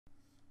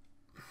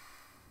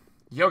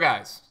Yo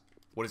guys,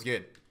 what is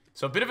good?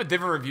 So a bit of a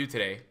different review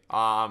today.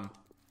 Yeah,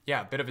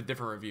 a bit of a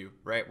different review,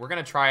 right? We're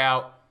gonna try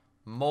out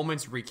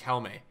Moments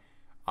Riquelme.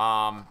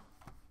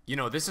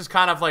 This is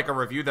kind of like a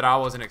review that I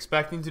wasn't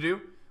expecting to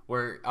do,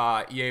 where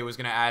EA was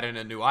gonna add in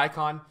a new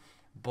icon.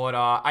 But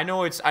I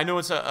know it's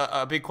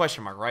a big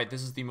question mark, right?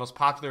 This is the most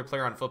popular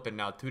player on Flippin'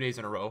 now 2 days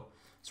in a row.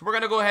 So we're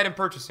gonna go ahead and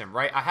purchase him,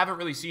 right? I haven't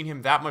really seen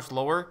him that much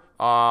lower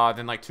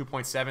than like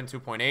 2.7,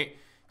 2.8.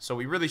 So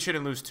we really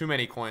shouldn't lose too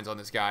many coins on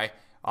this guy.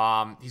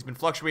 He's been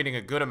fluctuating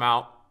a good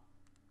amount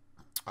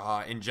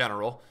in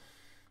general.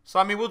 So,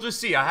 I mean, we'll just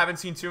see. I haven't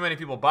seen too many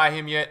people buy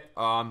him yet.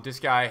 This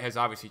guy has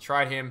obviously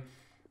tried him.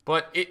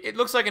 But it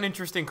looks like an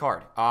interesting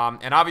card.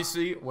 And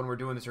obviously, when we're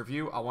doing this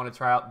review, I want to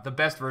try out the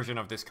best version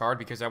of this card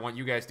because I want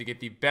you guys to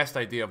get the best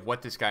idea of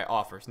what this guy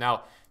offers.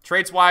 Now,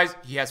 traits-wise,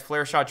 he has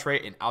flare shot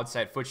trait and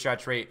outside foot shot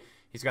trait.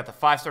 He's got the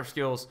 5-star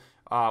skills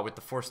with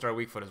the 4-star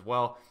weak foot as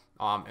well.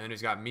 And then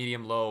he's got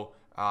medium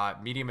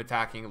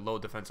attacking, low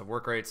defensive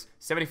work rates,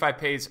 75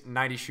 pace,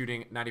 90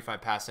 shooting,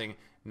 95 passing,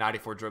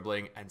 94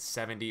 dribbling, and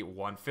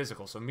 71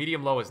 physical. So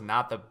medium low is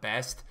not the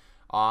best,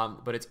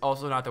 but it's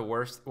also not the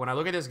worst. When I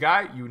look at this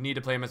guy, you need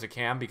to play him as a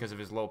cam because of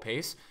his low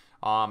pace.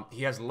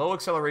 He has low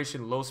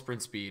acceleration, low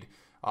sprint speed.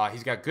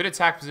 He's got good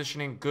attack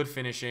positioning, good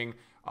finishing.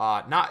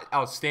 Not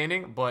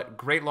outstanding, but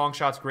great long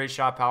shots, great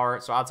shot power.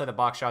 So outside the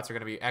box shots are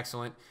going to be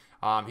excellent.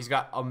 He's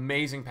got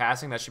amazing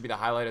passing. That should be the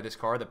highlight of this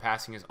card. The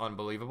passing is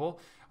unbelievable.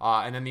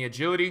 And then the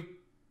agility,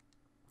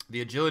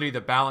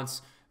 the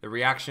balance, the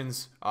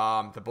reactions,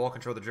 the ball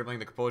control, the dribbling,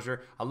 the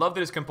composure. I love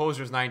that his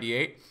composure is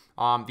 98.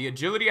 The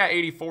agility at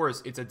 84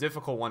 it's a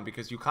difficult one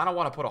because you kind of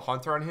want to put a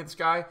hunter on this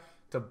guy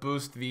to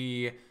boost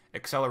the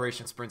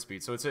acceleration sprint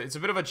speed. So it's a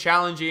bit of a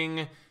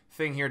challenging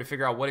thing here to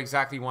figure out what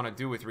exactly you want to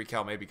do with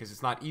Riquelme because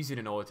it's not easy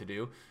to know what to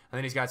do. And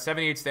then he's got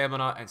 78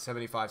 stamina and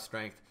 75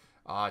 strength.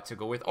 To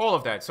go with all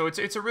of that. So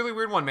it's a really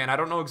weird one, man. I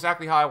don't know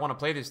exactly how I want to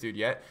play this dude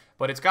yet,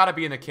 but it's got to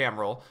be in the cam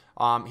role.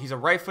 He's a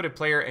right-footed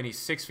player, and he's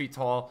 6 feet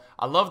tall.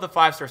 I love the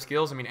 5-star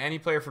skills. I mean, any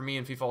player for me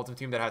in FIFA Ultimate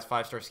Team that has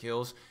 5-star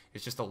skills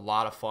is just a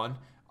lot of fun.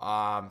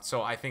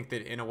 So I think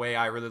that, in a way,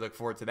 I really look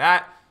forward to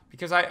that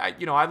because I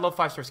love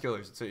 5-star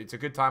skillers. It's a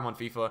good time on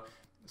FIFA.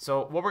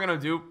 So what we're going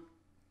to do,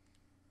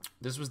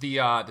 this was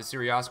the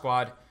Serie A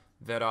squad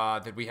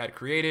that we had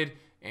created,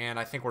 and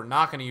I think we're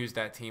not going to use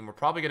that team. We're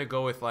probably going to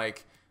go with,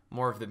 like,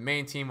 more of the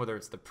main team, whether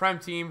it's the Prem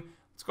team.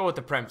 Let's go with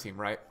the Prem team,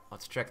 right?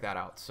 Let's check that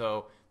out.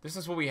 So this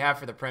is what we have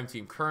for the Prem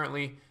team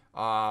currently.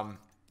 So I'm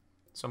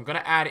going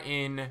to add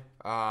in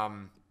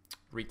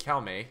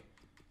Riquelme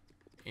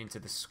into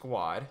the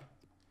squad.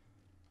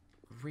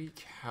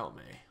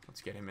 Riquelme. Let's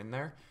get him in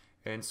there.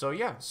 And so,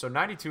 yeah, so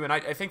 92. And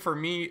I think for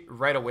me,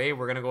 right away,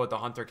 we're going to go with the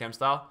Hunter Chem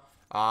style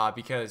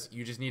because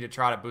you just need to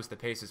try to boost the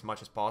pace as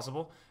much as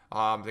possible.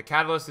 The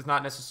Catalyst is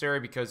not necessary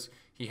because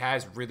he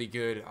has really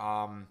good...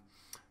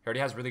 he already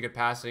has really good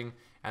passing.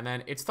 And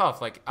then it's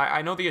tough. Like,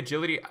 I know the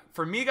agility.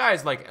 For me,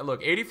 guys, like,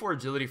 look, 84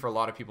 agility for a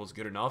lot of people is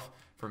good enough.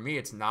 For me,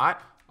 it's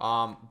not.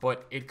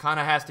 But it kind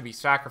of has to be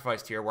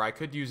sacrificed here where I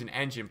could use an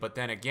engine. But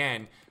then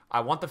again,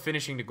 I want the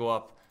finishing to go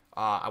up.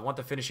 I want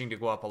the finishing to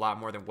go up a lot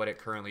more than what it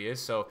currently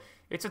is. So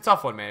it's a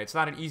tough one, man. It's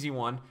not an easy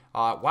one.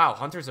 Wow,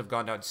 Hunters have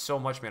gone down so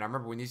much, man. I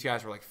remember when these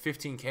guys were like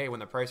 15K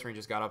when the price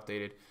ranges got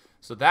updated.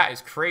 So that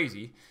is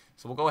crazy.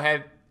 So we'll go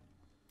ahead.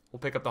 We'll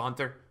pick up the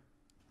Hunter.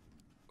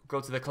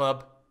 Go to the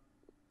club.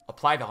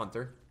 Apply the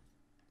Hunter.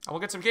 And we'll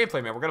get some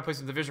gameplay, man. We're going to play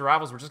some Division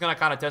Rivals. We're just going to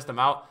kind of test them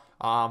out.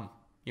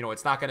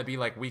 It's not going to be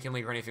like Weekend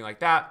League or anything like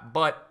that.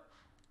 But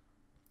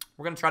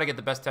we're going to try to get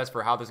the best test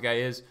for how this guy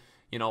is.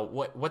 You know,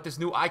 what this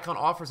new icon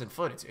offers in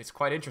foot. It's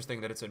quite interesting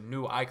that it's a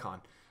new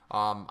icon.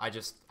 I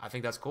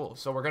think that's cool.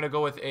 So we're going to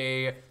go with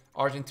a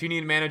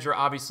Argentinian manager,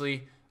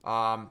 obviously,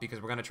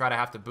 because we're going to try to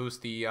have to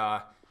boost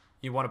the...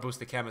 You want to boost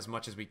the chem as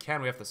much as we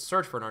can. We have to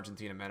search for an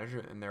Argentina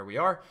manager, and there we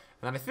are.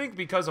 And then I think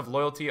because of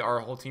loyalty,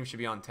 our whole team should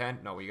be on 10.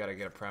 No, we got to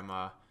get a Prem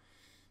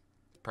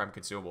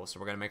consumable. So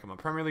we're going to make him a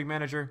Premier League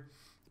manager.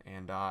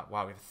 And, wow,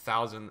 we have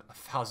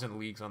 1,000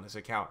 leagues on this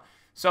account.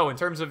 So in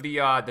terms of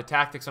the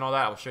tactics and all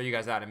that, I'll show you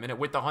guys that in a minute.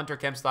 With the Hunter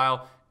Chem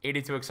style,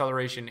 82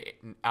 acceleration,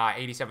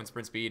 87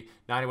 sprint speed,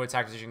 91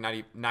 attack position,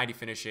 90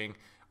 finishing,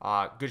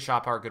 good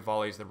shot power, good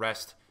volleys. The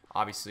rest...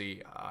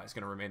 obviously, is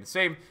going to remain the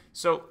same.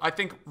 So I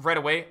think right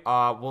away,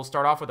 we'll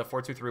start off with a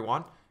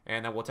 4-2-3-1,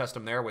 and then we'll test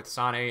them there with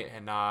Sane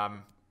and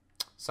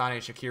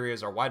Shaqiri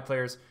as our wide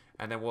players,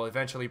 and then we'll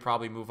eventually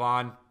probably move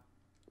on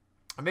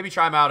and maybe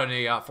try them out in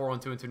a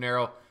 4-1-2-2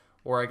 narrow,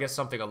 or I guess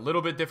something a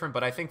little bit different.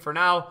 But I think for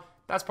now,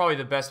 that's probably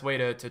the best way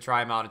to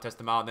try them out and test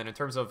them out. And then in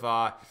terms of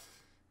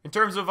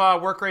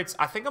work rates,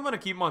 I think I'm going to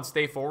keep him on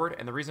stay forward,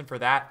 and the reason for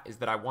that is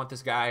that I want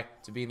this guy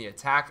to be in the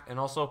attack, and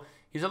also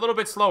he's a little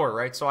bit slower,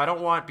 right? So I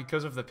don't want,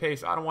 because of the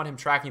pace, I don't want him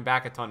tracking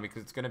back a ton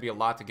because it's going to be a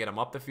lot to get him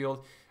up the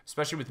field,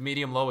 especially with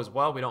medium low as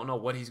well. We don't know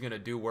what he's going to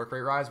do work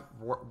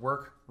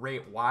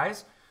rate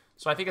wise.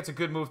 So I think it's a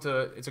good move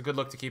it's a good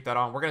look to keep that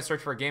on. We're going to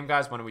search for a game,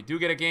 guys. When we do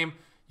get a game,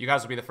 you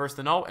guys will be the first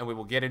to know, and we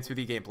will get into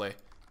the gameplay.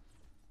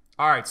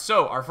 All right,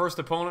 so our first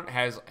opponent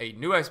has a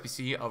new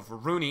SBC of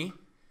Rooney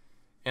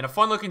and a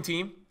fun-looking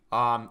team.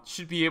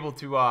 should be able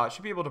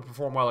to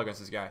perform well against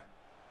this guy.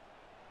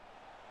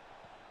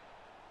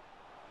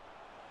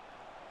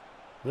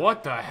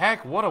 What the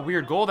heck? What a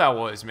weird goal that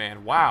was,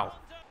 man. Wow.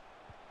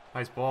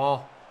 Nice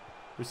ball.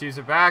 Receives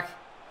it back.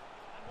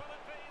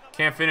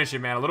 Can't finish it,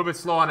 man. A little bit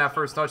slow on that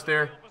first touch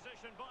there.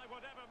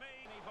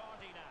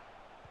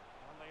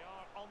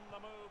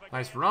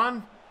 Nice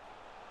run.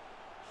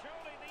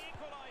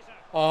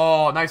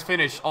 Oh, nice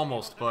finish.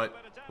 Almost, but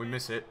we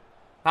miss it.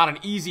 Not an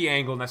easy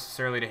angle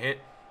necessarily to hit.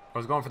 I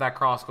was going for that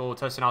cross goal,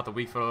 testing out the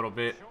weak foot a little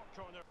bit.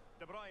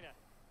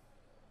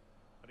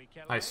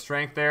 Nice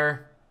strength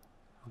there.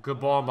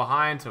 Good ball in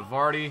behind to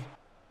Vardy.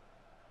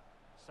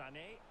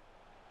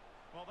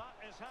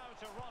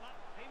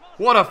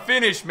 What a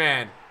finish,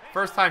 man.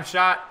 First time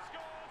shot.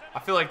 I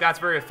feel like that's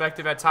very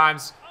effective at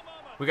times.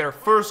 We got our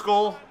first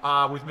goal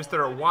with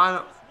Mr.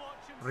 Juan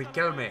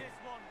Riquelme.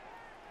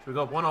 So we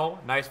go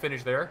 1-0. Nice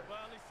finish there.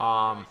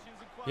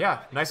 Yeah,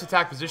 nice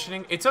attack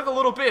positioning. It took a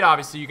little bit,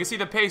 obviously. You can see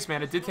the pace,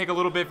 man. It did take a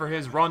little bit for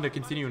his run to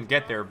continue and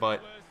get there,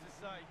 but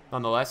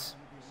nonetheless.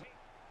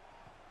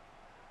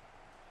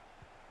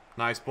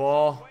 Nice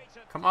ball.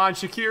 Come on,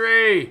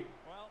 Shaqiri.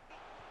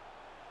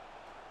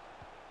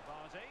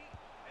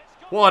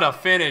 What a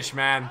finish,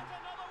 man.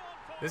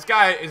 This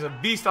guy is a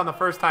beast on the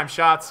first-time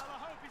shots.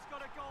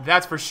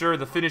 That's for sure.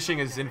 The finishing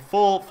is in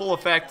full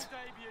effect.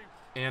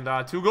 And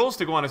 2 goals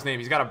to go on his name.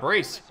 He's got a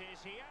brace.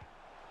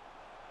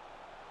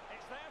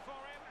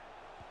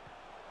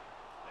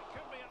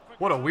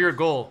 What a weird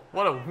goal.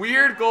 What a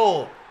weird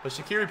goal. But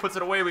Shaqiri puts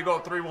it away. We go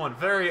up 3-1.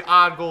 Very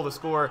odd goal to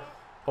score,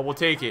 but we'll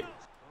take it.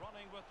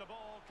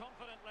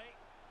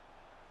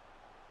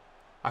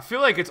 I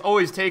feel like it's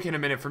always taken a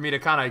minute for me to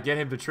kind of get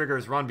him to trigger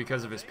his run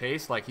because of his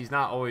pace. Like, he's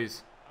not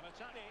always...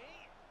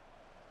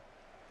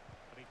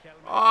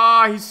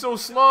 Ah, he's so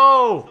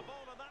slow.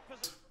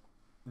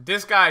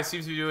 This guy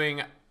seems to be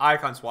doing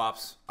icon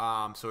swaps.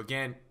 So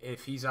again,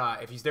 if he's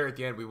there at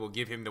the end, we will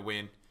give him the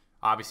win.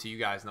 Obviously, you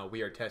guys know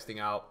we are testing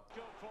out.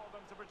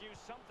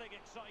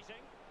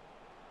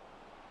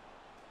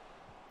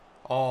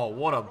 Oh,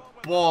 what a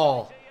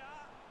ball.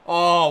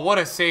 Oh, what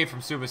a save from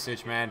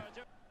Subasic, man.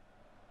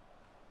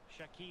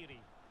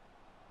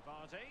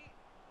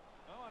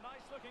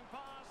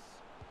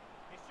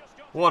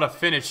 What a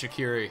finish,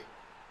 Shaqiri.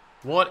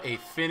 What a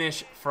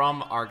finish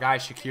from our guy,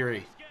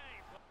 Shaqiri.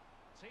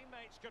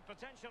 Teammates could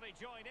potentially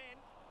join in.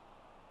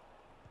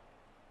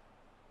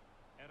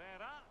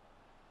 Herrera.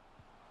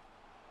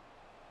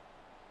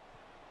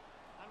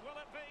 And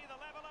will it be the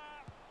leveler?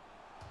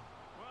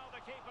 Well, the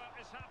keeper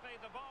is happy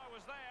the bar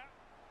was there.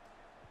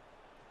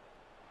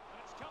 And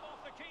it's come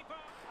off the keeper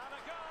and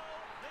a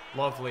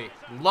goal. Lovely.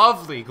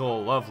 Lovely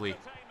goal. Lovely.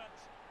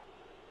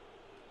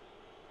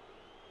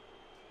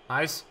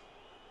 Nice.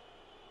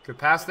 Good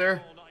pass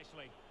there.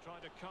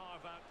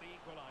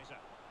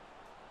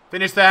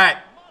 Finish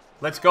that.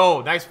 Let's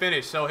go. Nice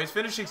finish. So his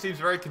finishing seems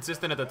very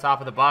consistent at the top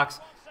of the box.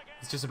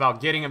 It's just about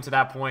getting him to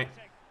that point,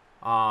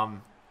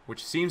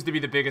 which seems to be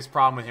the biggest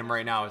problem with him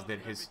right now, is that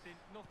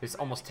his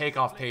almost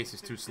takeoff pace is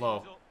too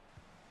slow.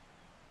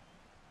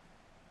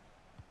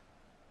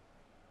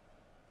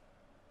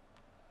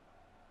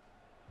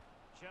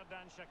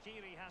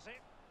 Shaqiri has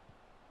it.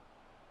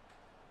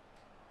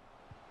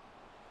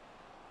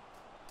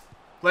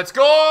 Let's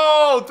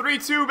go!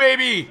 3-2,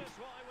 baby!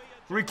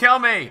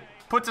 Riquelme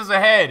puts us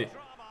ahead.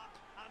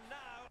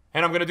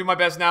 And I'm going to do my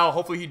best now.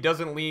 Hopefully he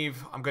doesn't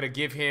leave. I'm going to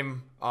give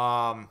him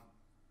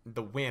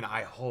the win,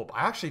 I hope.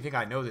 I actually think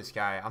I know this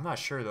guy. I'm not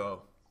sure,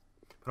 though.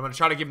 But I'm going to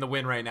try to give him the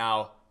win right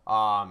now,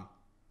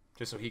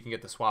 just so he can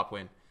get the swap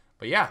win.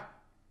 But yeah,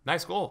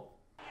 nice goal.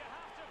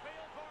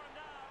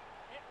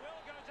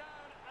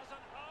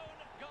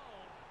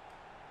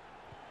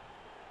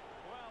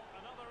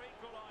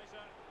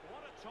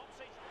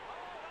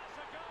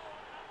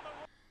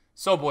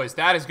 So, boys,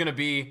 that is going to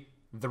be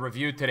the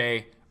review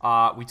today.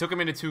 We took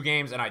him into 2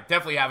 games, and I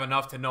definitely have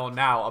enough to know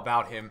now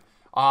about him.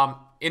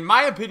 In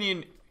my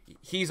opinion,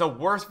 he's a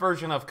worse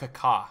version of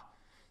Kaká.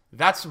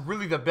 That's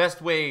really the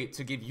best way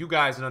to give you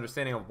guys an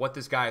understanding of what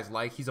this guy is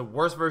like. He's a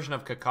worse version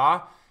of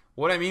Kaká.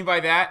 What I mean by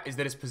that is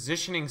that his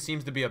positioning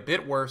seems to be a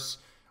bit worse,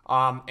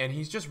 and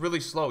he's just really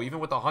slow. Even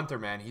with the Hunter,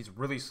 man, he's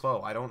really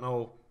slow. I don't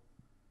know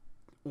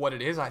what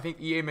it is. I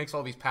think EA makes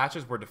all these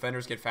patches where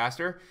defenders get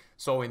faster.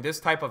 So in this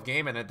type of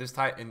game and at this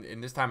time in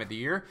this time of the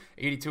year,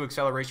 82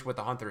 acceleration with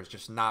the Hunter is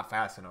just not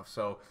fast enough.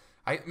 So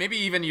maybe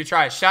even you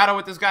try a shadow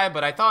with this guy,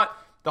 but I thought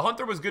the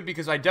Hunter was good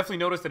because I definitely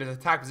noticed that his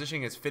attack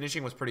positioning, his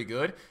finishing was pretty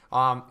good.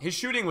 His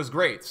shooting was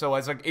great. So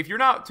as if you're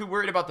not too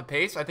worried about the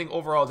pace, I think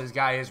overall this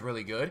guy is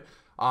really good.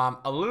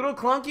 A little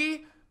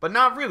clunky, but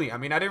not really. I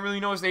mean, I didn't really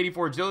notice the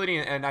 84 agility,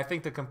 and I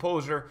think the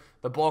composure,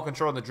 the ball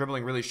control, and the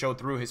dribbling really showed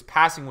through. His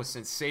passing was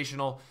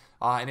sensational.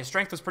 And his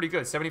strength was pretty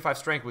good. 75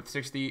 strength with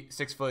 6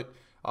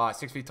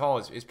 feet tall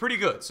is pretty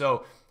good.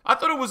 So I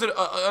thought it was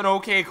an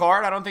okay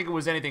card. I don't think it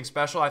was anything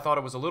special. I thought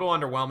it was a little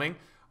underwhelming.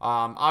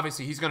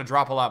 Obviously, he's going to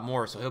drop a lot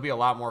more, so he'll be a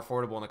lot more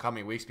affordable in the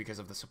coming weeks because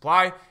of the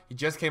supply. He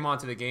just came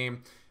onto the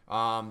game.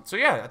 So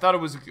yeah, I thought it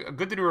was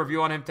good to do a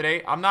review on him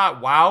today. I'm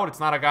not wowed. It's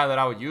not a guy that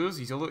I would use.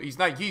 He's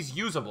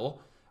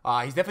usable.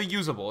 He's definitely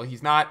usable.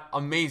 He's not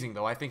amazing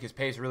though. I think his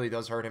pace really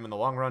does hurt him in the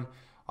long run.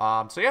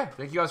 So yeah,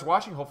 thank you guys for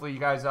watching. Hopefully you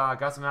guys got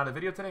something out of the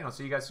video today, and I'll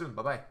see you guys soon.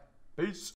 Bye bye. Peace.